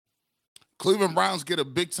Cleveland Browns get a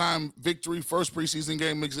big-time victory, first preseason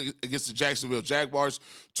game against the Jacksonville Jaguars,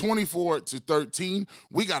 24-13.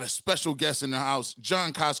 We got a special guest in the house,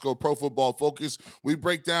 John Costco, Pro Football Focus. We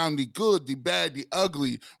break down the good, the bad, the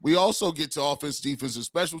ugly. We also get to offense, defense, and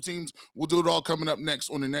special teams. We'll do it all coming up next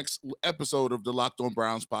on the next episode of the Locked On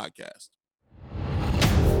Browns podcast.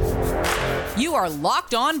 You are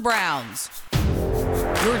Locked On Browns,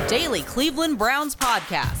 your daily Cleveland Browns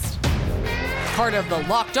podcast. Part of the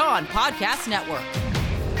Locked On Podcast Network.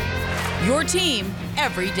 Your team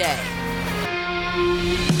every day.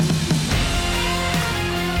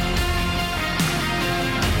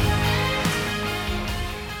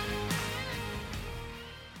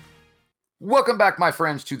 Welcome back, my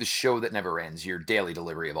friends, to the show that never ends, your daily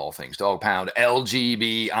delivery of all things Dog Pound,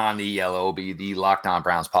 LGB on the LOB, the Locked On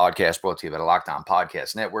Browns podcast, brought to you by the Locked On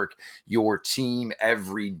Podcast Network, your team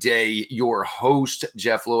every day, your host,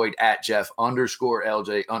 Jeff Lloyd, at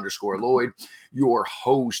Jeff_LJ_Lloyd, your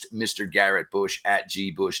host, Mr. Garrett Bush, at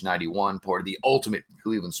GBush91, part of the Ultimate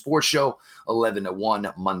Cleveland Sports Show, 11 to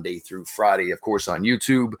 1, Monday through Friday, of course, on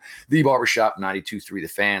YouTube, The Barbershop, 92.3 The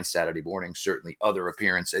Fan, Saturday morning, certainly other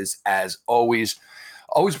appearances, as always.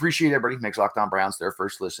 Always appreciate everybody who makes Locked On Browns their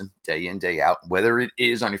first listen, day in, day out, whether it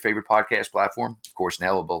is on your favorite podcast platform, of course,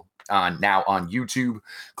 now on YouTube,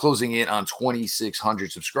 closing in on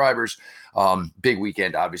 2,600 subscribers. Big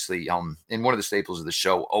weekend, obviously. And one of the staples of the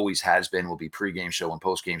show always has been, will be pregame show and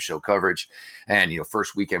postgame show coverage. And,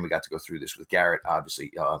 first weekend, we got to go through this with Garrett.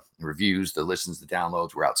 Obviously, reviews, the listens, the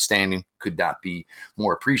downloads were outstanding. Could not be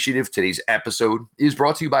more appreciative. Today's episode is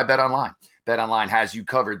brought to you by BetOnline. BetOnline has you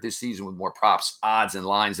covered this season with more props, odds, and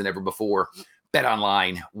lines than ever before.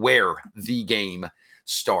 BetOnline, where the game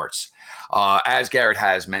starts. As Garrett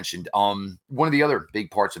has mentioned, one of the other big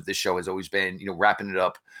parts of this show has always been, wrapping it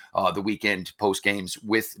up the weekend post games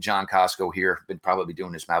with John Costco here. Been probably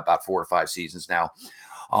doing this now about 4 or 5 seasons now.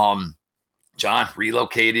 John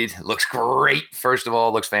relocated, looks great. First of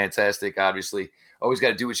all, looks fantastic. Obviously, always got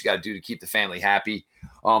to do what you got to do to keep the family happy.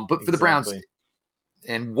 But for the Browns.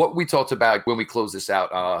 And what we talked about when we closed this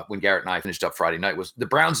out, when Garrett and I finished up Friday night, was the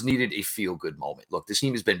Browns needed a feel-good moment. Look, this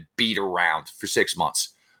team has been beat around for 6 months.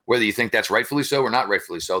 Whether you think that's rightfully so or not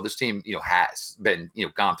rightfully so, this team, has been,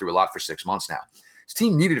 gone through a lot for 6 months now. This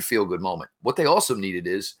team needed a feel-good moment. What they also needed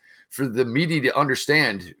is for the media to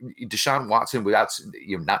understand Deshaun Watson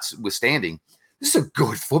notwithstanding, this is a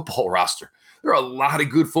good football roster. There are a lot of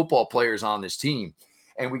good football players on this team.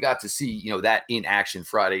 And we got to see, that in action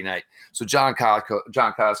Friday night. So John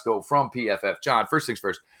Costco from PFF. John, first things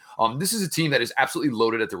first, this is a team that is absolutely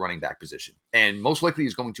loaded at the running back position. And most likely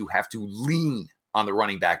is going to have to lean on the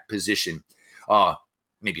running back position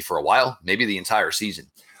maybe for a while, maybe the entire season.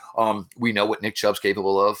 We know what Nick Chubb's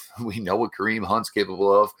capable of. We know what Kareem Hunt's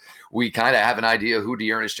capable of. We kind of have an idea who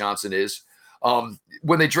D'Ernest Johnson is.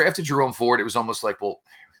 When they drafted Jerome Ford, it was almost like, well,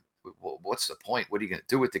 what's the point? What are you going to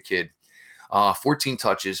do with the kid? 14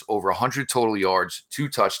 touches, over 100 total yards, 2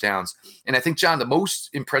 touchdowns. And I think, John, the most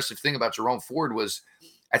impressive thing about Jerome Ford was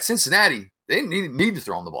at Cincinnati, they didn't need to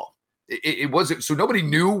throw him the ball. It wasn't, so nobody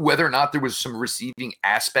knew whether or not there was some receiving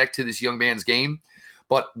aspect to this young man's game.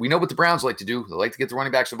 But we know what the Browns like to do. They like to get the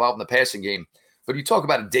running backs involved in the passing game. But you talk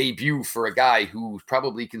about a debut for a guy who's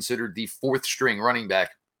probably considered the 4th string running back.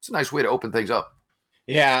 It's a nice way to open things up.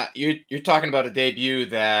 Yeah, you're talking about a debut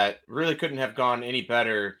that really couldn't have gone any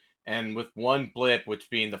better. And with one blip, which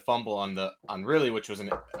being the fumble which was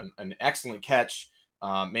an excellent catch,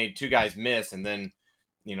 made 2 guys miss, and then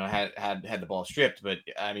had the ball stripped. But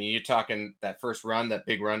I mean, you're talking that first run, that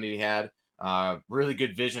big run that he had. Really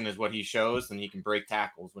good vision is what he shows, and he can break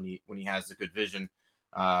tackles when he has the good vision.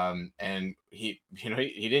 And he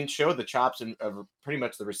didn't show the chops of pretty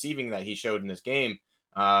much the receiving that he showed in this game,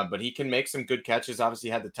 but he can make some good catches.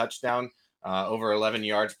 Obviously, had the touchdown, over 11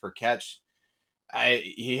 yards per catch.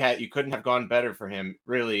 You couldn't have gone better for him,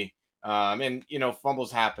 really. And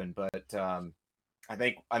fumbles happen, but I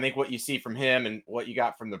think what you see from him and what you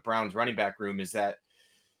got from the Browns running back room is that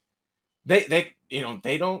they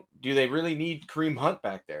really need Kareem Hunt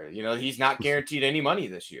back there. He's not guaranteed any money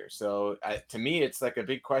this year. So to me, it's like a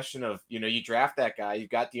big question of, you draft that guy, you've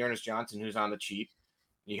got D'Ernest Johnson, who's on the cheap.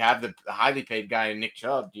 You have the highly paid guy in Nick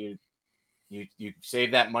Chubb. You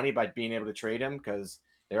save that money by being able to trade him, because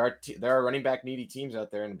there are running back needy teams out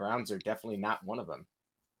there, and the Browns are definitely not one of them.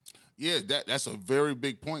 Yeah, that's a very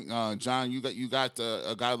big point, John. You got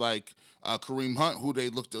a guy like Kareem Hunt, who they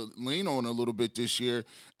look to lean on a little bit this year,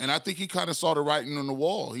 and I think he kind of saw the writing on the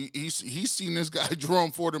wall. He's seen this guy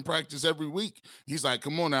Jerome Ford in practice every week. He's like,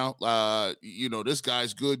 come on now, this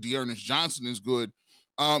guy's good. D'Ernest Johnson is good.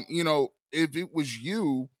 If it was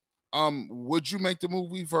you, Would you make the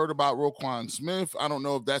move? We've heard about Roquan Smith. I don't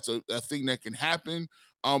know if that's a thing that can happen.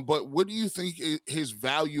 But what do you think his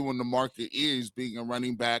value in the market is being a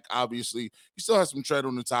running back? Obviously, he still has some tread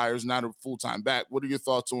on the tires, not a full-time back. What are your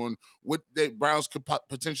thoughts on what the Browns could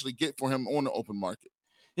potentially get for him on the open market?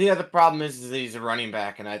 Yeah, the problem is that he's a running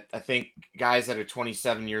back, and I think guys that are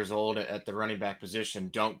 27 years old at the running back position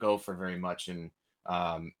don't go for very much. And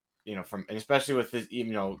from and especially with his,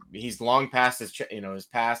 he's long past his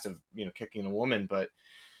past of kicking a woman, but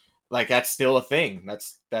like that's still a thing.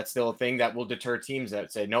 That's still a thing that will deter teams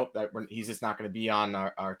that say nope, he's just not going to be on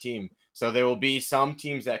our team. So there will be some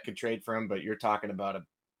teams that could trade for him, but you're talking about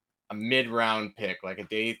a mid-round pick, like a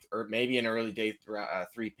day or maybe an early day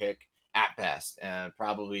 3 pick at best, and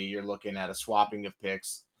probably you're looking at a swapping of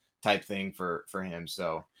picks type thing for him.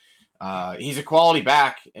 So he's a quality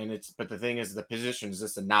back, but the thing is, the position is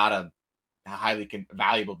just not a highly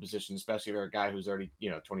valuable position, especially for a guy who's already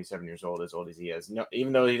 27 years old, as he is. No,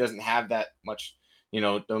 even though he doesn't have that much,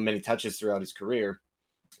 no many touches throughout his career,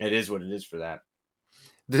 it is what it is for that.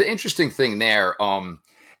 The interesting thing there,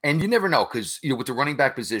 and you never know, because with the running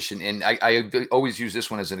back position, and I always use this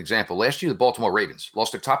one as an example. Last year, the Baltimore Ravens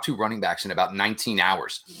lost their top 2 running backs in about 19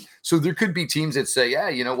 hours. So there could be teams that say, yeah,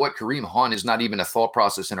 you know what, Kareem Hunt is not even a thought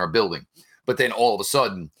process in our building. But then all of a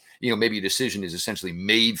sudden, maybe a decision is essentially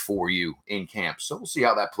made for you in camp. So we'll see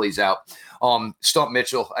how that plays out. Stump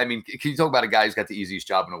Mitchell, I mean, can you talk about a guy who's got the easiest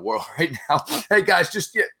job in the world right now? Hey, guys,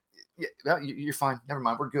 just you're fine. Never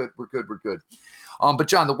mind. We're good. But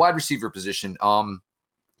John, the wide receiver position,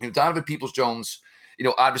 Donovan Peoples-Jones,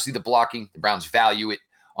 obviously the blocking, the Browns value it.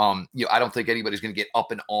 I don't think anybody's going to get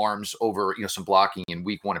up in arms over, some blocking in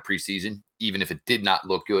week 1 of preseason, even if it did not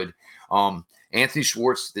look good. Anthony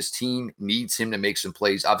Schwartz, this team needs him to make some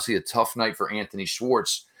plays. Obviously a tough night for Anthony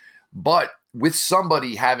Schwartz, but with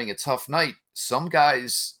somebody having a tough night, some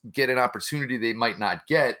guys get an opportunity they might not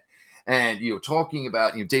get. And, talking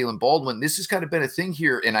about, Daylen Baldwin, this has kind of been a thing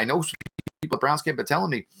here. And I know people at Browns camp are telling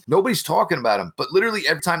me nobody's talking about him, but literally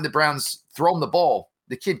every time the Browns throw him the ball,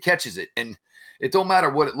 the kid catches it. And it don't matter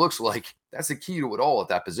what it looks like. That's the key to it all at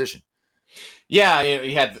that position. Yeah,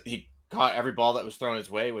 he caught every ball that was thrown his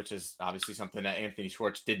way, which is obviously something that Anthony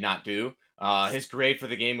Schwartz did not do. His grade for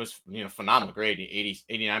the game was, phenomenal grade,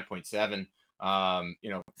 89.7.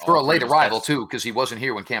 For a late arrival too, because he wasn't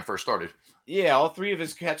here when camp first started. Yeah, all 3 of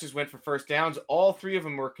his catches went for first downs. All 3 of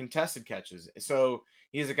them were contested catches. So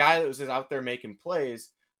he's a guy that was just out there making plays.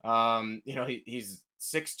 He's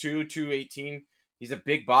 6'2", 218. He's a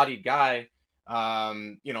big-bodied guy.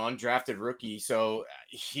 Undrafted rookie. So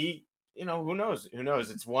he, who knows?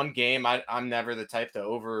 It's one game. I'm never the type to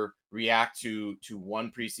overreact to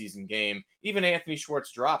one preseason game. Even Anthony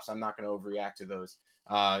Schwartz drops, I'm not going to overreact to those.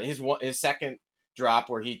 His second drop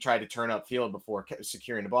where he tried to turn upfield before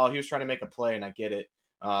securing the ball, he was trying to make a play, and I get it.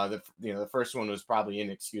 The first one was probably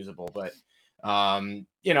inexcusable, but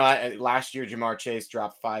last year Jamar Chase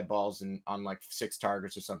dropped 5 balls on like 6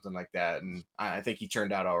 targets or something like that, and I think he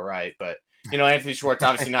turned out all right. But Anthony Schwartz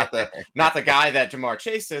obviously not the guy that Jamar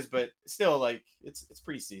Chase is, but still, like, it's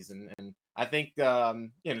preseason, and I think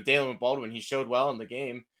Daylen Baldwin, he showed well in the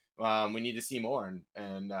game. We need to see more,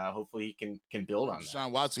 and hopefully he can build on that.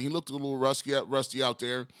 Deshaun Watson, he looked a little rusty out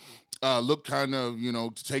there. Looked kind of,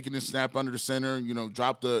 taking the snap under the center,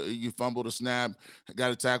 you fumbled a snap,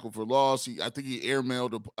 got a tackle for loss. I think he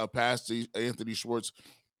airmailed a pass to Anthony Schwartz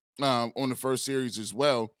on the first series as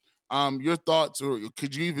well. Your thoughts, or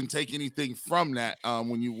could you even take anything from that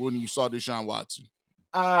when you saw Deshaun Watson?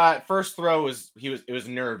 First throw it was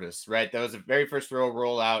nervous, right? That was the very first throw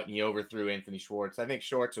roll out, and he overthrew Anthony Schwartz. I think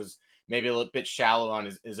Schwartz was maybe a little bit shallow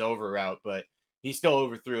on his over route, but he still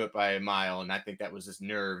overthrew it by a mile. And I think that was just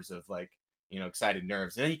nerves of excited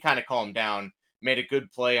nerves. And then he kind of calmed down, made a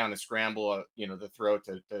good play on the scramble, the throw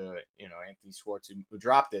to Anthony Schwartz who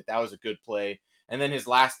dropped it. That was a good play. And then his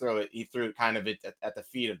last throw, he threw it kind of at the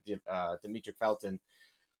feet of Demetric Felton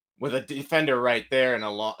with a defender right there in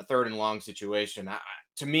a third and long situation.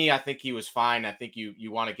 To me, I think he was fine. I think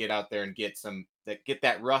you want to get out there and get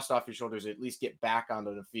that rust off your shoulders, at least get back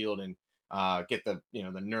onto the field and get the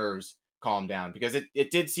nerves calmed down, because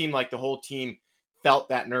it did seem like the whole team felt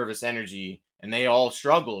that nervous energy, and they all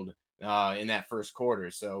struggled in that first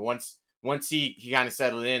quarter. So once he kind of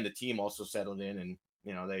settled in, the team also settled in, and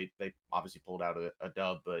they obviously pulled out a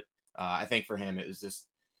dub. But I think for him, it was just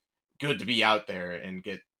good to be out there and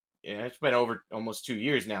get. It's been over almost 2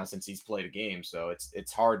 years now since he's played a game, so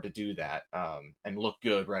it's hard to do that and look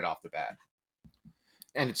good right off the bat.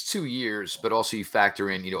 And it's 2 years, but also you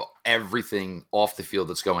factor in, everything off the field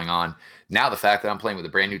that's going on. Now the fact that I'm playing with a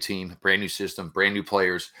brand new team, brand new system, brand new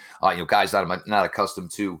players, guys that I'm not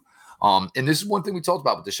accustomed to. And this is one thing we talked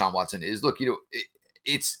about with Deshaun Watson is, look,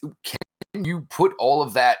 it's can you put all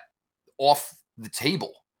of that off the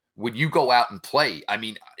table when you go out and play? I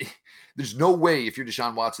mean, there's no way if you're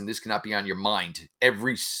Deshaun Watson, this cannot be on your mind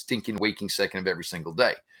every stinking waking second of every single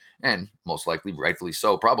day. And most likely, rightfully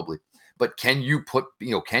so, probably. But can you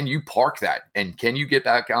can you park that and can you get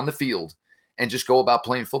back on the field and just go about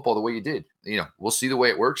playing football the way you did? We'll see the way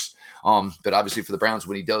it works. But obviously for the Browns,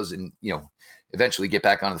 when he does and, eventually get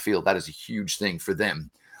back onto the field, that is a huge thing for them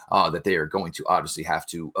that they are going to obviously have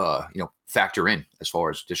to, factor in as far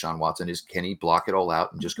as Deshaun Watson is. Can he block it all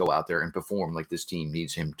out and just go out there and perform like this team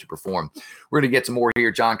needs him to perform? We're going to get to more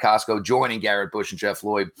here. John Costco joining Garrett Bush and Jeff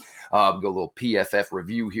Lloyd. We'll go a little PFF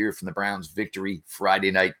review here from the Browns' victory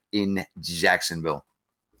Friday night in Jacksonville.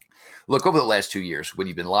 Look, over the last 2 years, when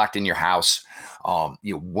you've been locked in your house,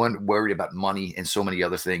 worried about money and so many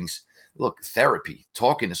other things, look, therapy,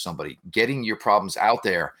 talking to somebody, getting your problems out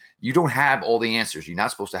there. You don't have all the answers. You're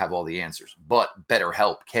not supposed to have all the answers, but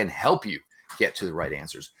BetterHelp can help you get to the right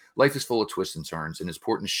answers. Life is full of twists and turns, and it's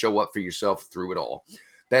important to show up for yourself through it all.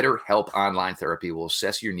 BetterHelp Online Therapy will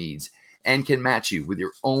assess your needs and can match you with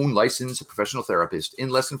your own licensed professional therapist in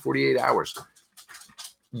less than 48 hours.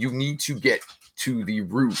 You need to get to the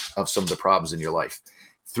root of some of the problems in your life.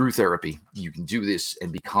 Through therapy, you can do this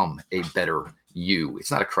and become a better you.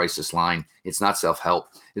 It's not a crisis line. It's not self-help.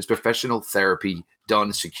 It's professional therapy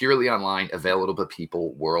done securely online, available to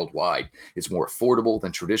people worldwide. It's more affordable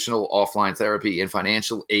than traditional offline therapy, and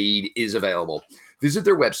financial aid is available. Visit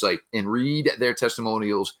their website and read their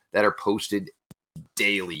testimonials that are posted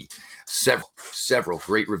daily. Several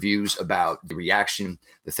great reviews about the reaction,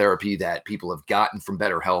 the therapy that people have gotten from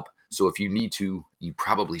BetterHelp. So if you need to, you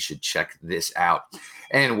probably should check this out.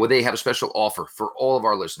 And they have a special offer for all of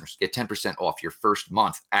our listeners. Get 10% off your first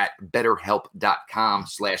month at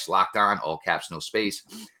betterhelp.com/lockedon, all caps, no space.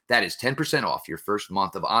 That is 10% off your first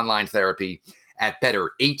month of online therapy at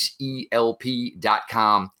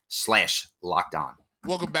betterhelp.com/lockedon.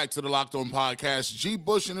 Welcome back to the Locked On Podcast. G.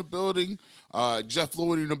 Bush in the building, Jeff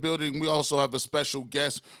Lloyd in the building. We also have a special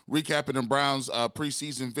guest recapping the Browns'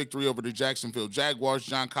 preseason victory over the Jacksonville Jaguars,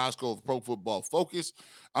 John Costco of Pro Football Focus.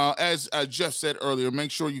 As Jeff said earlier, make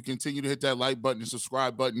sure you continue to hit that like button and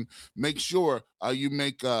subscribe button. Make sure you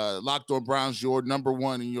make Locked On Browns your number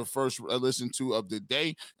one and your first listen to of the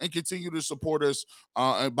day, and continue to support us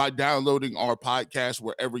by downloading our podcast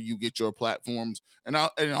wherever you get your platforms. And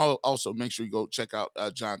I'll also make sure you go check out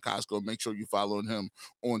John Costco. Make sure you follow him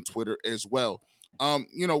on Twitter as well.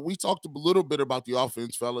 We talked a little bit about the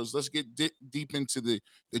offense, fellas. Let's get deep into the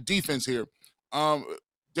defense here.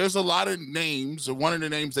 There's a lot of names. One of the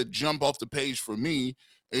names that jump off the page for me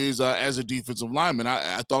is as a defensive lineman.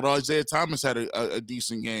 I thought Isaiah Thomas had a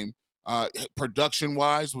decent game.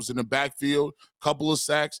 Production-wise, was in the backfield, couple of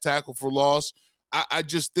sacks, tackle for loss. I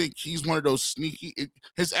just think he's one of those sneaky.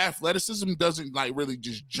 His athleticism doesn't really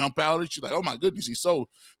just jump out at you like, oh my goodness, he's so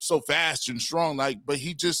fast and strong. But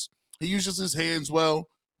he uses his hands well,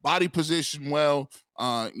 body position well,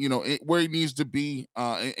 where he needs to be,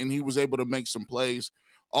 and he was able to make some plays.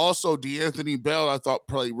 Also, D'Anthony Bell, I thought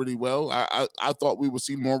played really well. I thought we would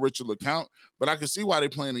see more Richard LeCounte, but I can see why they're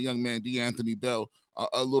playing a young man, D'Anthony Bell,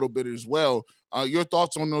 a little bit as well. Your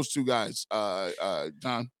thoughts on those two guys,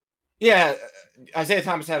 John? Yeah, Isaiah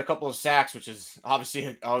Thomas had a couple of sacks, which is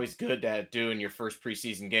obviously always good to do in your first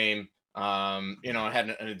preseason game. Had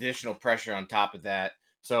an additional pressure on top of that.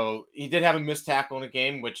 So he did have a missed tackle in a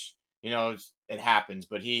game, which, it happens,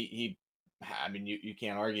 but you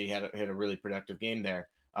can't argue he had a really productive game there.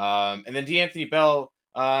 And then D'Anthony Bell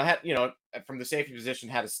had, from the safety position,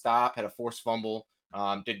 had a stop, had a forced fumble,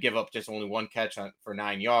 did give up just only one catch for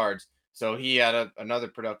 9 yards. So he had another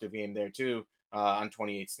productive game there too, on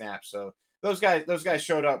 28 snaps. So those guys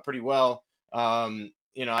showed up pretty well. I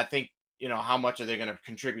think, how much are they going to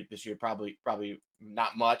contribute this year? Probably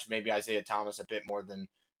not much. Maybe Isaiah Thomas a bit more than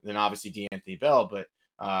obviously D'Anthony Bell, but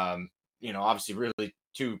obviously really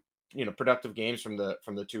two productive games from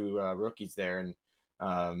the two rookies there. And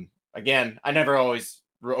again, I never always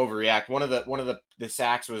overreact. One of the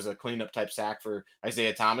sacks was a cleanup type sack for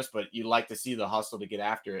Isaiah Thomas, but you like to see the hustle to get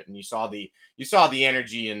after it, and you saw the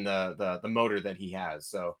energy and the motor that he has.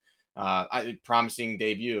 So promising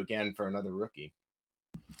debut again for another rookie.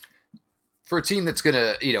 For a team that's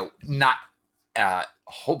gonna not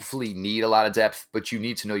hopefully need a lot of depth, but you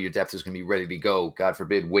need to know your depth is going to be ready to go, God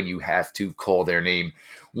forbid, when you have to call their name.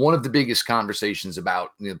 One of the biggest conversations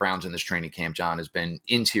about the Browns in this training camp, John, has been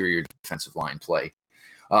interior defensive line play.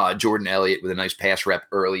 Jordan Elliott with a nice pass rep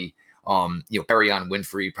early. Perion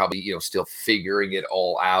Winfrey probably, still figuring it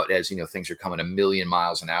all out as, things are coming a million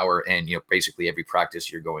miles an hour. And, basically every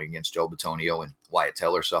practice you're going against Joe Bitonio and Wyatt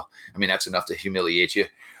Teller. So, I mean, that's enough to humiliate you.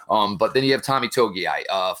 But then you have Tommy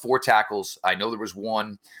Togiai, 4 tackles. I know there was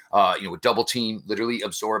one, a double team, literally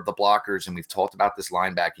absorbed the blockers. And we've talked about this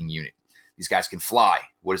linebacking unit. These guys can fly.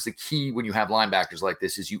 What is the key when you have linebackers like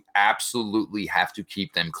this is you absolutely have to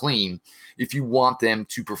keep them clean if you want them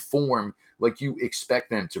to perform like you expect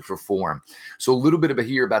them to perform. So a little bit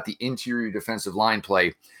here about the interior defensive line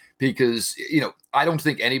play, because, I don't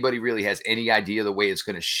think anybody really has any idea the way it's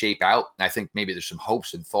going to shape out. And I think maybe there's some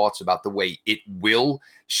hopes and thoughts about the way it will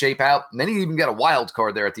shape out. And then he even got a wild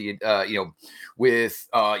card there at the, with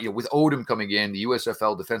Odom coming in, the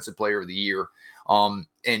USFL Defensive Player of the Year. And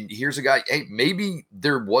here's a guy, hey, maybe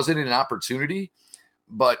there wasn't an opportunity,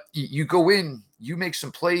 but you go in, you make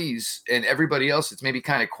some plays, and everybody else, it's maybe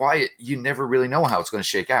kind of quiet. You never really know how it's going to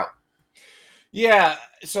shake out. Yeah.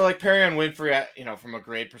 So like Perion Winfrey, from a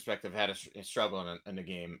grade perspective, had a struggle in the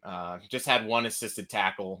game. Just had 1 assisted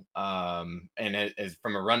tackle. And as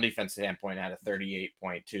from a run defense standpoint, had a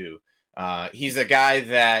 38.2. He's a guy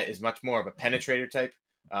that is much more of a penetrator type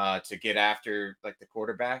to get after like the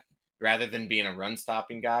quarterback, rather than being a run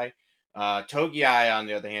stopping guy. Togiai, on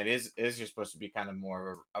the other hand, is just supposed to be kind of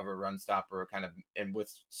more of a run stopper, kind of, and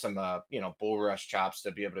with some bull rush chops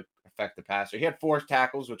to be able to affect the passer. He had 4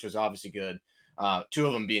 tackles, which was obviously good. 2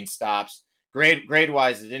 of them being stops. Grade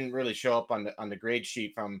wise, it didn't really show up on the grade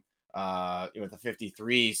sheet from the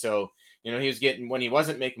 53. So he was getting, when he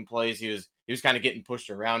wasn't making plays, he was kind of getting pushed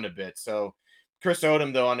around a bit. So Chris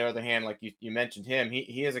Odom, though, on the other hand, like you mentioned him,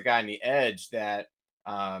 he is a guy on the edge that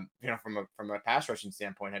from a pass rushing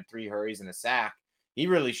standpoint, had 3 hurries and a sack. He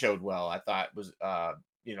really showed well. I thought was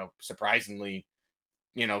surprisingly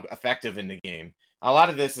effective in the game. A lot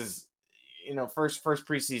of this is first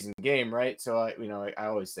preseason game, right? So I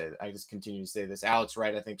always say that. I just continue to say this. Alex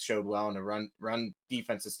Wright, I think, showed well in a run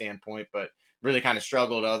defensive standpoint, but really kind of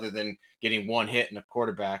struggled other than getting 1 hit in the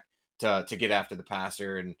quarterback to get after the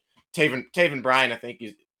passer. And Taven Bryan, I think,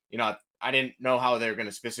 is I didn't know how they were going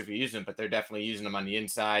to specifically use him, but they're definitely using him on the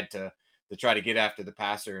inside to try to get after the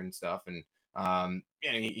passer and stuff. And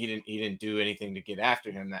he didn't do anything to get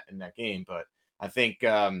after him in that game. But I think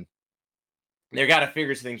they got to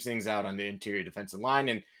figure things out on the interior defensive line,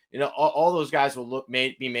 and all those guys will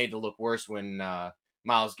be made to look worse when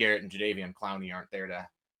Myles Garrett and Jadeveon Clowney aren't there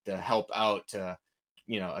to help out to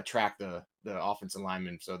attract the offensive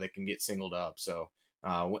linemen so they can get singled up. So.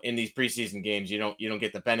 In these preseason games, you don't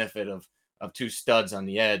get the benefit of 2 studs on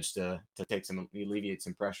the edge to alleviate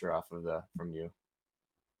some pressure off of from you.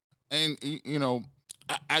 And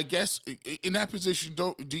I guess in that position,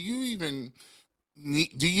 do you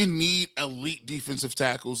need elite defensive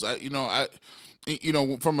tackles?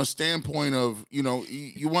 From a standpoint of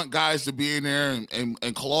you want guys to be in there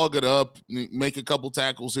and clog it up, make a couple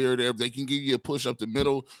tackles here or there. If they can give you a push up the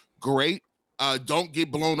middle, great. Don't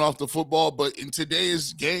get blown off the football. But in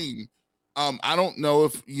today's game, I don't know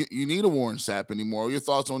if you need a Warren Sapp anymore. Your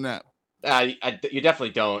thoughts on that? You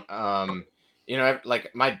definitely don't. My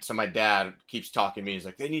dad keeps talking to me. He's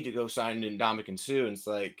like, they need to go sign Ndamukong Suh. And it's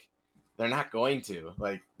like, they're not going to.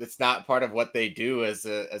 Like, it's not part of what they do as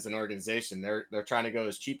an organization. They're trying to go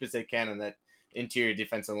as cheap as they can on that interior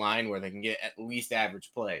defensive line where they can get at least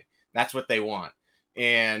average play. That's what they want.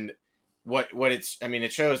 And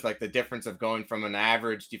it shows like the difference of going from an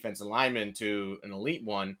average defensive lineman to an elite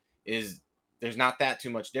one is there's not that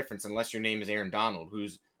too much difference unless your name is Aaron Donald,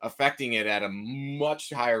 who's affecting it at a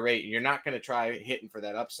much higher rate. You're not going to try hitting for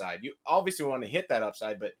that upside. You obviously want to hit that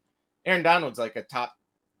upside, but Aaron Donald's like a top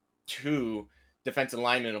 2 defensive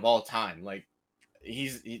lineman of all time. Like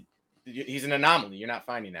he's an anomaly. You're not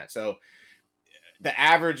finding that. So the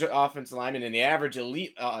average offensive lineman and the average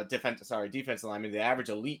elite defensive lineman, the average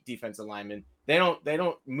elite defensive lineman, they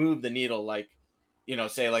don't move the needle like,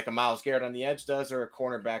 say like a Myles Garrett on the edge does, or a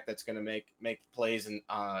cornerback that's going to make plays in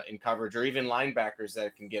coverage, or even linebackers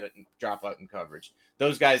that can get it and drop out in coverage.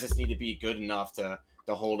 Those guys just need to be good enough to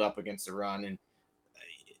hold up against the run. And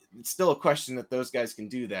it's still a question that those guys can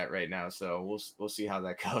do that right now. So we'll see how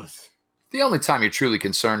that goes. The only time you're truly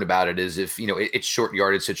concerned about it is if, it's short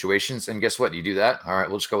yardage situations. And guess what? You do that. All right,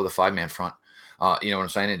 we'll just go with a 5-man front. You know what I'm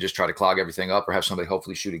saying? And just try to clog everything up or have somebody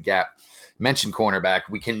hopefully shoot a gap. Mention cornerback.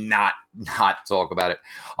 We cannot not talk about it.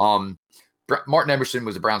 Martin Emerson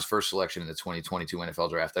was the Browns' first selection in the 2022 NFL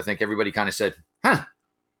draft. I think everybody kind of said,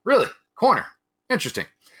 really? Corner. Interesting.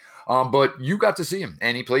 But you got to see him,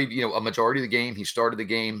 and he played, a majority of the game. He started the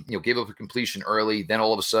game, gave up a completion early. Then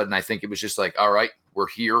all of a sudden, I think it was just like, all right, We're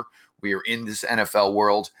here. We are in this NFL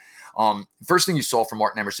world. First thing you saw from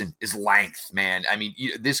Martin Emerson is length, man. I mean,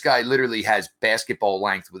 this guy literally has basketball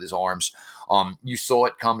length with his arms. You saw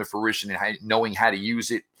it come to fruition and knowing how to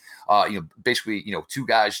use it. Basically, two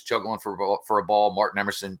guys juggling for a ball. Martin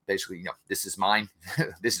Emerson, basically, this is mine.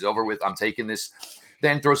 This is over with. I'm taking this.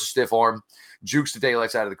 Then throws a stiff arm, jukes the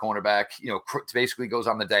daylights out of the cornerback, basically goes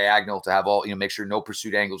on the diagonal to have all, make sure no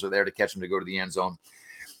pursuit angles are there to catch him to go to the end zone.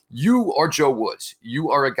 You are Joe Woods. You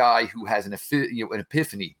are a guy who has an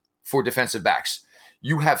epiphany for defensive backs.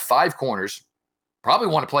 You have 5 corners, probably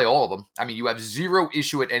want to play all of them. I mean, you have zero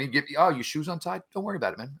issue at any given. Oh, your shoes untied? Don't worry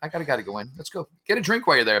about it, man. I got to go in. Let's go. Get a drink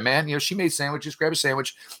while you're there, man. She made sandwiches. Grab a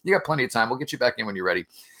sandwich. You got plenty of time. We'll get you back in when you're ready.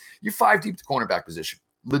 You're 5 deep at the cornerback position.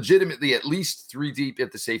 Legitimately at least 3 deep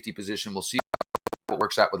at the safety position. We'll see what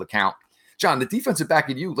works out with the count. John, the defensive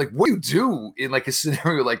back in you, like, what do you do in like a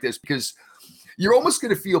scenario like this? Because you're almost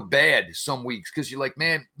going to feel bad some weeks because you're like,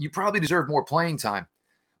 man, you probably deserve more playing time.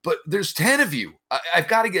 But there's 10 of you. I've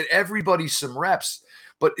got to get everybody some reps.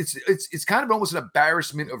 But it's kind of almost an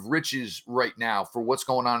embarrassment of riches right now for what's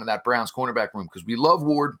going on in that Browns cornerback room because we love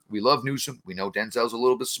Ward. We love Newsome. We know Denzel's a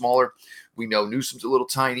little bit smaller. We know Newsome's a little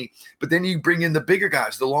tiny. But then you bring in the bigger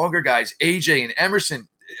guys, the longer guys, AJ and Emerson.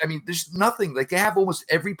 I mean, there's nothing. Like, they have almost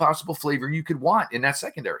every possible flavor you could want in that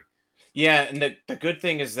secondary. Yeah, and the good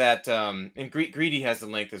thing is that and Greedy has the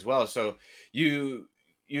length as well. So you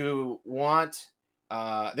want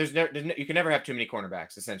you can never have too many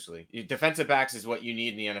cornerbacks. Essentially, defensive backs is what you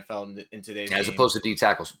need in the NFL in today's as game. Opposed to D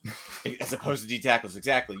tackles. As opposed to D tackles,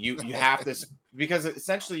 exactly. You have this because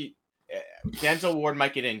essentially Denzel Ward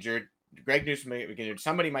might get injured, Greg Newsome might get injured,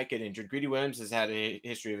 somebody might get injured. Greedy Williams has had a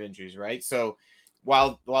history of injuries, right? So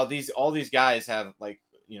while all these guys have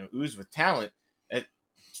ooze with talent,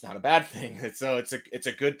 it's not a bad thing. So it's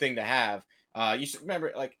a good thing to have. You should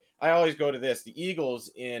remember, like I always go to this, the Eagles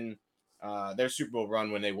in their Super Bowl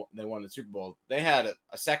run when they won the Super Bowl, they had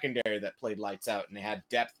a secondary that played lights out and they had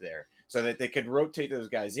depth there so that they could rotate those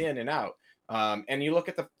guys in and out. And you look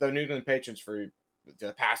at the New England Patriots for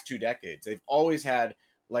the past 2 decades, they've always had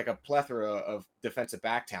like a plethora of defensive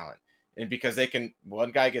back talent. And because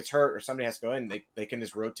one guy gets hurt or somebody has to go in, they can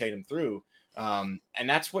just rotate them through. And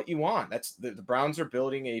that's what you want. That's the Browns are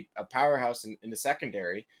building a powerhouse in the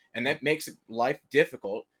secondary, and that makes life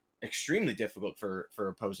difficult, extremely difficult for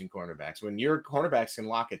opposing cornerbacks. When your cornerbacks can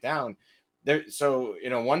lock it down there. So,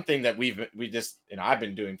 one thing that I've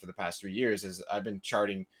been doing for the past 3 years is I've been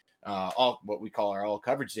charting all what we call our all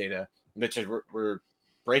coverage data, which is we're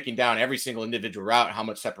breaking down every single individual route, how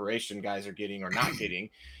much separation guys are getting or not getting.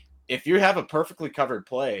 If you have a perfectly covered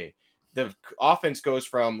play, the offense goes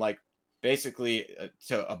from basically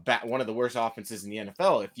to one of the worst offenses in the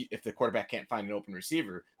NFL if the quarterback can't find an open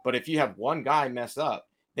receiver. But if you have one guy mess up,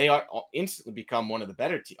 they are instantly become one of the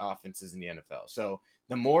better offenses in the NFL. So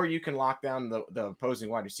the more you can lock down the opposing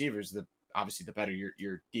wide receivers, obviously the better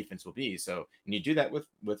your defense will be. So, and you do that with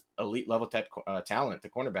elite level type talent, the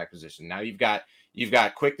cornerback position. Now you've got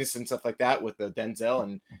quickness and stuff like that with the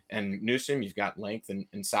Denzel and Newsome. You've got length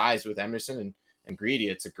and size with Emerson and Greedy.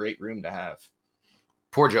 It's a great room to have.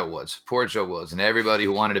 Poor Joe Woods, and everybody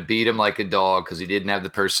who wanted to beat him like a dog because he didn't have the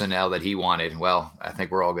personnel that he wanted. Well, I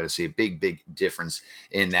think we're all going to see a big, big difference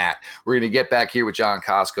in that. We're going to get back here with John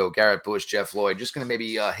Costco, Garrett Bush, Jeff Lloyd. Just going to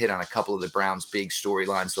maybe hit on a couple of the Browns' big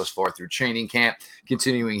storylines thus far through training camp.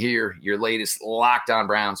 Continuing here, your latest Locked On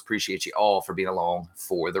Browns. Appreciate you all for being along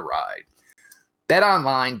for the ride.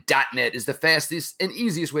 BetOnline.net is the fastest and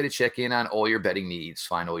easiest way to check in on all your betting needs.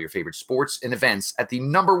 Find all your favorite sports and events at the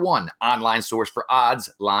 #1 online source for odds,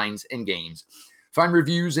 lines, and games. Find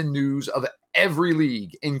reviews and news of every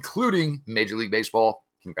league, including Major League Baseball.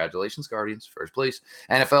 Congratulations, Guardians, first place.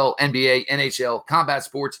 NFL, NBA, NHL, combat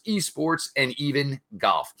sports, esports, and even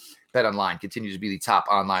golf. BetOnline continues to be the top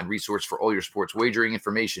online resource for all your sports wagering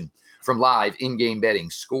information. From live in-game betting,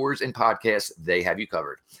 scores, and podcasts, they have you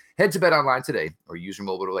covered. Head to BetOnline today or use your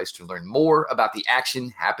mobile device to learn more about the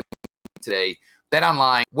action happening today.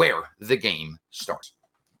 BetOnline, where the game starts.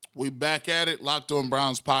 We back at it, Locked On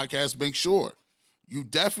Browns podcast. Make sure you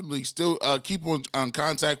definitely still keep on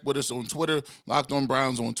contact with us on Twitter, Locked On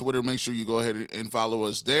Browns on Twitter. Make sure you go ahead and follow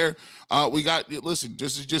us there. This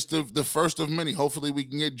is just the first of many. Hopefully we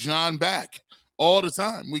can get John back all the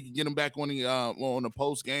time. We can get him back on the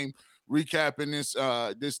post game. Recapping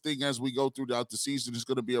this thing as we go throughout the season. It's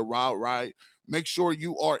going to be a wild ride. Make sure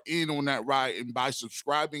you are in on that ride, and by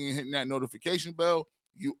subscribing and hitting that notification bell,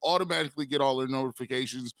 you automatically get all the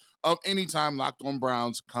notifications of any time Locked On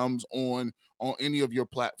Browns comes on any of your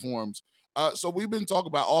platforms. So we've been talking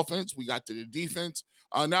about offense. We got to the defense.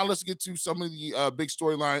 Now let's get to some of the big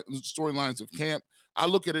storylines of camp. I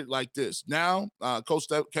look at it like this. Now, Coach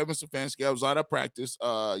Kevin Stefanski, I was out of practice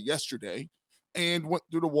yesterday and went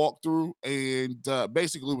through the walkthrough, and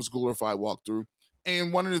basically it was a glorified walkthrough.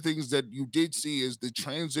 And one of the things that you did see is the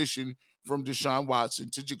transition from Deshaun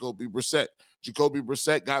Watson to Jacoby Brissett. Jacoby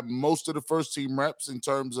Brissett got most of the first team reps in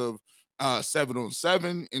terms of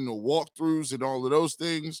 7-on-7 in the walkthroughs and all of those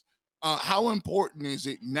things. How important is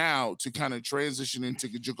it now to kind of transition into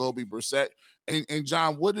Jacoby Brissett? And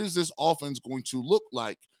John, what is this offense going to look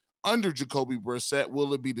like under Jacoby Brissett?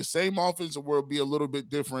 Will it be the same offense, or will it be a little bit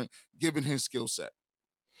different given his skill set?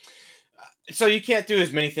 So you can't do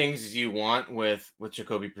as many things as you want with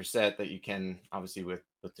Jacoby Brissett that you can obviously with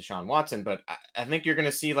Deshaun Watson, but I think you're going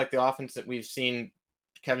to see like the offense that we've seen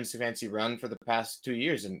Kevin Stefanski run for the past 2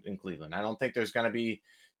 years in Cleveland. I don't think there's going to be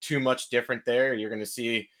too much different there. You're going to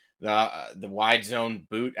see the wide zone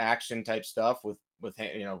boot action type stuff with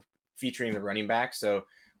featuring the running back. So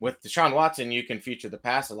with Deshaun Watson, you can feature the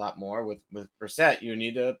pass a lot more. With Brissett, you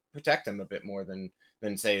need to protect him a bit more than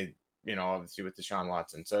say, obviously with Deshaun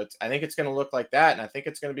Watson. So I think it's going to look like that. And I think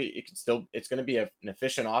it's going to be an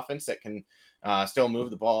efficient offense that can still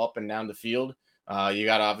move the ball up and down the field. You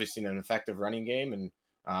got obviously an effective running game.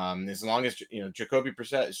 And as long as, Jacoby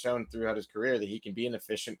Brissett has shown throughout his career that he can be an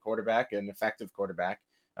efficient quarterback, an effective quarterback.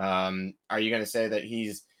 Are you going to say that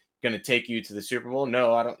he's going to take you to the Super Bowl?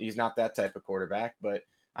 No, I don't. He's not that type of quarterback, but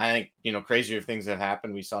I think, crazier things have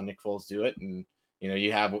happened. We saw Nick Foles do it, and,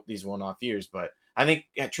 you have these one-off years, but I think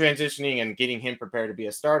transitioning and getting him prepared to be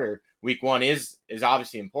a starter week one is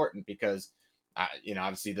obviously important because,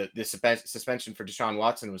 obviously the suspension for Deshaun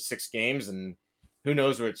Watson was 6 games, and who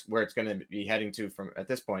knows where it's going to be heading to from at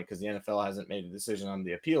this point, because the NFL hasn't made a decision on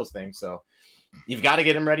the appeals thing. So you've got to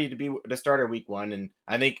get him ready to be the starter week one. And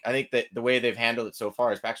I think that the way they've handled it so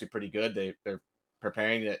far is actually pretty good. They're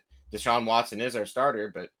preparing that Deshaun Watson is our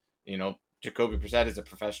starter, but Jacoby Brissett is a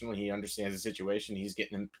professional. He understands the situation. He's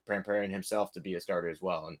preparing himself to be a starter as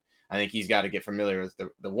well. And I think he's got to get familiar with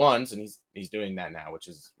the ones, and he's doing that now, which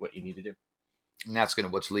is what you need to do. And that's going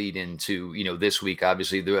to what's lead into, this week.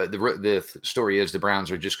 Obviously, the story is the Browns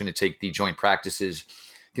are just going to take the joint practices,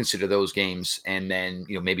 consider those games, and then,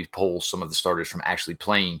 maybe pull some of the starters from actually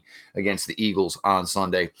playing against the Eagles on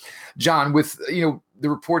Sunday. John, with, the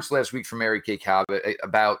reports last week from Mary Kay Cobb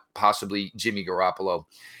about possibly Jimmy Garoppolo.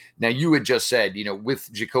 Now, you had just said,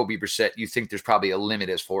 with Jacoby Brissett, you think there's probably a limit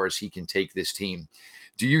as far as he can take this team.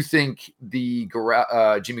 Do you think the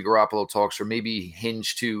Jimmy Garoppolo talks are maybe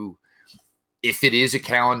hinged to, if it is a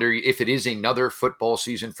calendar, if it is another football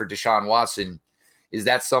season for Deshaun Watson, is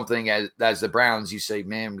that something as the Browns, you say,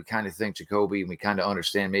 man, we kind of think Jacoby and we kind of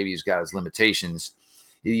understand maybe he's got his limitations.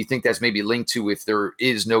 Do you think that's maybe linked to, if there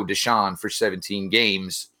is no Deshaun for 17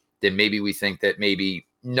 games, then maybe we think that maybe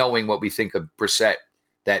knowing what we think of Brissett,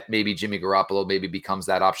 that maybe Jimmy Garoppolo maybe becomes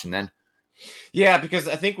that option then? Yeah, because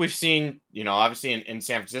I think we've seen, obviously in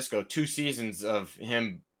San Francisco, 2 seasons of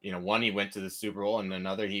him. One, he went to the Super Bowl, and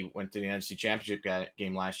another, he went to the NFC Championship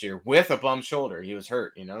game last year with a bum shoulder. He was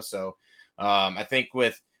hurt, So I think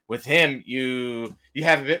with him, you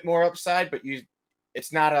have a bit more upside, but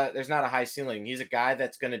there's not a high ceiling. He's a guy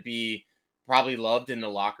that's going to be probably loved in the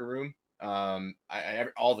locker room.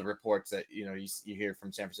 All the reports that you hear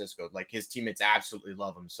from San Francisco, like his teammates absolutely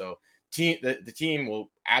love him. So the team will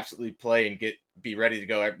absolutely play and be ready to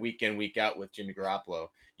go week in, week out with Jimmy Garoppolo.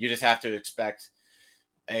 You just have to expect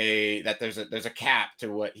that there's a cap to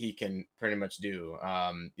what he can pretty much do.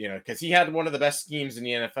 Because he had one of the best schemes in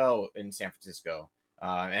the NFL in San Francisco,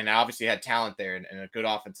 and obviously had talent there and a good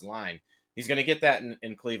offensive line. He's going to get that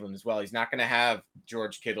in Cleveland as well. He's not going to have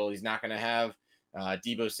George Kittle. He's not going to have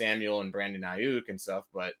Deebo Samuel and Brandon Ayuk and stuff,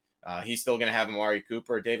 but he's still going to have Amari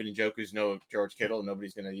Cooper. David Njoku's no George Kittle.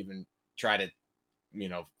 Nobody's going to even try to,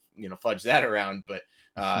 fudge that around. But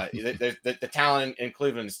the talent in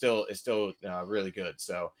Cleveland is still really good.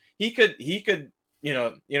 So he could,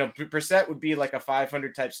 Brissett would be like a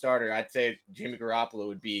 500 type starter. I'd say Jimmy Garoppolo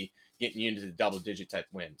would be getting you into the double-digit type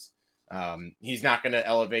wins. He's not going to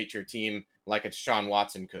elevate your team like a Deshaun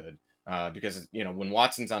Watson could, because when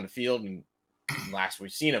Watson's on the field, and last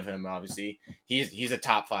we've seen of him, obviously he's a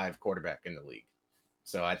top 5 quarterback in the league.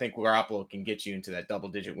 So I think Garoppolo can get you into that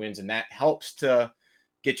double-digit wins, and that helps to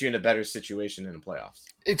get you in a better situation in the playoffs.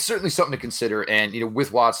 It's certainly something to consider. And,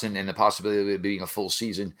 with Watson and the possibility of it being a full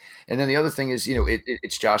season. And then the other thing is,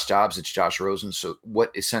 it's Josh Dobbs, it's Josh Rosen. So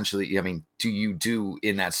what essentially, do you do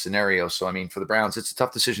in that scenario? So, for the Browns, it's a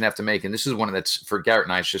tough decision to have to make. And this is one that's, for Garrett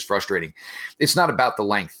and I, it's just frustrating. It's not about the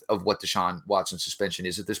length of what Deshaun Watson's suspension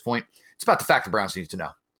is at this point. It's about the fact the Browns need to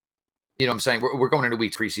know. You know what I'm saying? We're going into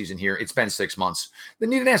week preseason here. It's been 6 months. They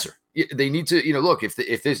need an answer. They need to, look, if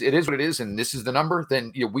this it is what it is and this is the number,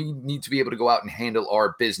 then we need to be able to go out and handle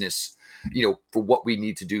our business, for what we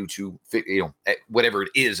need to do to, whatever it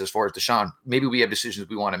is as far as Deshaun. Maybe we have decisions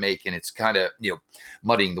we want to make, and it's kind of,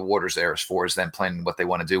 muddying the waters there as far as them planning what they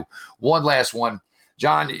want to do. One last one.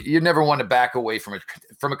 John, you never want to back away from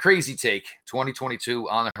a crazy take. 2022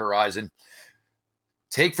 on the horizon.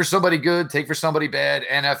 Take for somebody good, take for somebody bad.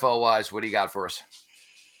 NFL wise, what do you got for us?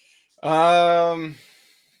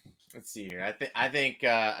 Let's see here. I think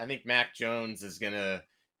Mac Jones is gonna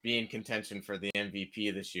be in contention for the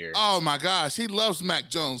MVP this year. Oh my gosh, he loves Mac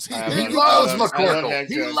Jones. He loves McCorkle.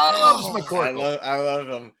 He loves McCorkle. I love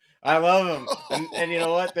him. I love him. And you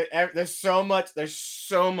know what? There's so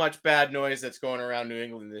much bad noise that's going around New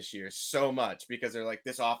England this year. So much, because they're like,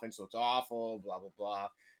 this offense looks awful, blah blah blah,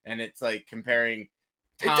 and it's like comparing.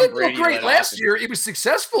 It did look great last year. It was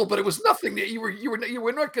successful, but it was nothing that you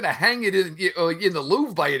were not going to hang it in the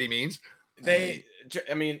Louvre by any means.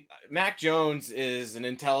 Mac Jones is an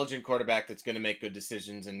intelligent quarterback that's going to make good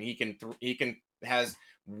decisions, and he has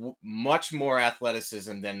much more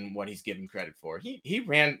athleticism than what he's given credit for. He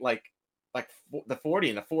ran like the 40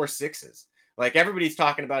 and the 4.6s. Like, everybody's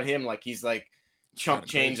talking about him like he's like chump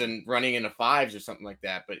change and running into 5s or something like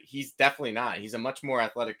that, but he's definitely not. He's a much more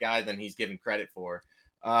athletic guy than he's given credit for.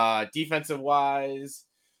 Defensive wise,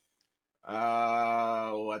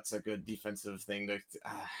 what's a good defensive thing to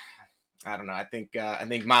I don't know. I think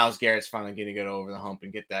Myles Garrett's finally going to get over the hump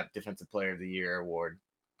and get that Defensive Player of the Year award.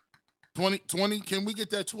 20, can we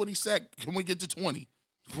get that 20 sack? Can we get to 20?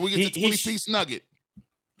 Can we get the 20-piece nugget?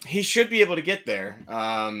 He should be able to get there.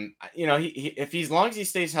 If as long as he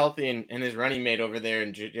stays healthy and his running mate over there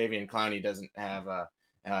and Jadeveon Clowney doesn't have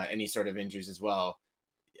any sort of injuries as well,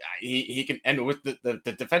 he can. And with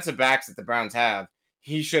the defensive backs that the Browns have,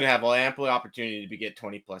 he should have ample opportunity to get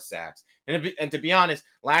 20 plus sacks. And to be honest,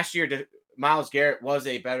 last year Myles Garrett was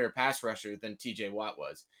a better pass rusher than TJ Watt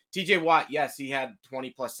was. TJ Watt, yes, he had 20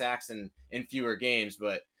 plus sacks in fewer games,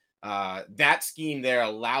 but that scheme there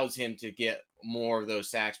allows him to get more of those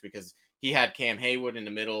sacks because he had Cam Haywood in the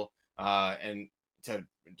middle and to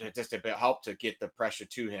help to get the pressure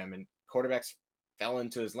to him, and quarterbacks fell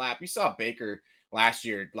into his lap. You saw Baker last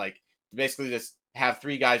year, like, basically just have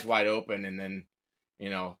 3 guys wide open and then,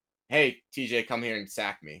 hey, TJ, come here and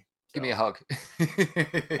sack me. Give me a hug.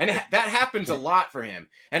 And that happens a lot for him.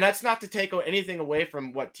 And that's not to take anything away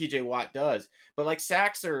from what TJ Watt does, but like,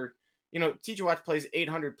 sacks are, TJ Watt plays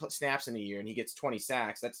 800 snaps in a year and he gets 20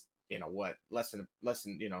 sacks. That's, less than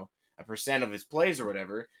a percent of his plays or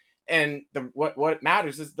whatever. And what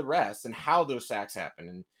matters is the rest and how those sacks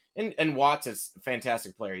happen. And Watts is a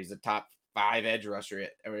fantastic player. He's a top 5 edge rusher,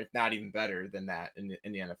 or if not even better than that in the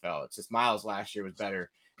NFL. It's just Myles last year was better.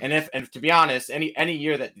 And to be honest, any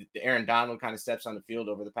year that Aaron Donald kind of steps on the field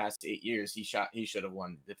over the past 8 years, he should have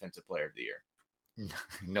won Defensive Player of the Year.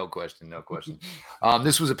 No question.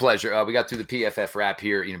 This was a pleasure. We got through the PFF wrap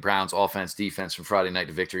here. Browns offense, defense from Friday night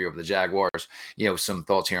to victory over the Jaguars. Some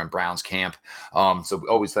thoughts here on Browns camp. So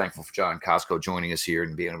always thankful for John Costco joining us here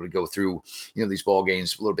and being able to go through, these ball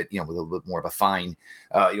games a little bit, with a little bit more of a fine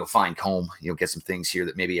comb. Get some things here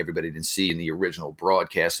that maybe everybody didn't see in the original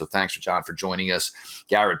broadcast. So thanks for John for joining us.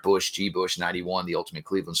 Garrett Bush, G Bush 91, the Ultimate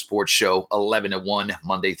Cleveland Sports Show, 11 to 1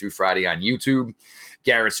 Monday through Friday on YouTube.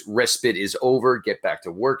 Garrett's respite is over. Get back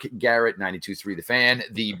to work, Garrett. 92.3 The Fan,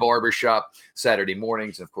 The Barbershop, Saturday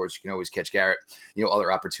mornings. And of course, you can always catch Garrett,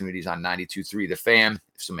 other opportunities on 92.3 The Fan.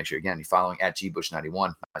 So make sure, again, you're following at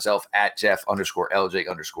GBush91, myself at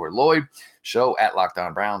Jeff_LJ_Lloyd, show at Locked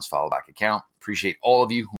On Browns, follow back account. Appreciate all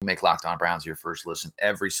of you who make Locked On Browns your first listen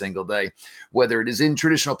every single day, whether it is in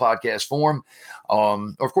traditional podcast form,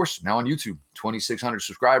 or of course, now on YouTube. 2,600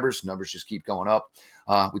 subscribers. Numbers just keep going up.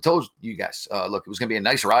 We told you guys, look, it was going to be a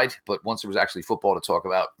nice ride, but once there was actually football to talk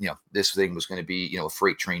about, this thing was going to be, a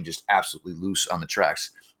freight train just absolutely loose on the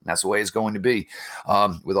tracks. And that's the way it's going to be.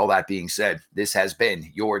 With all that being said, this has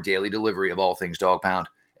been your daily delivery of all things Dog Pound.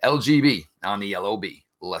 LGB on the LOB.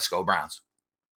 Let's go Browns.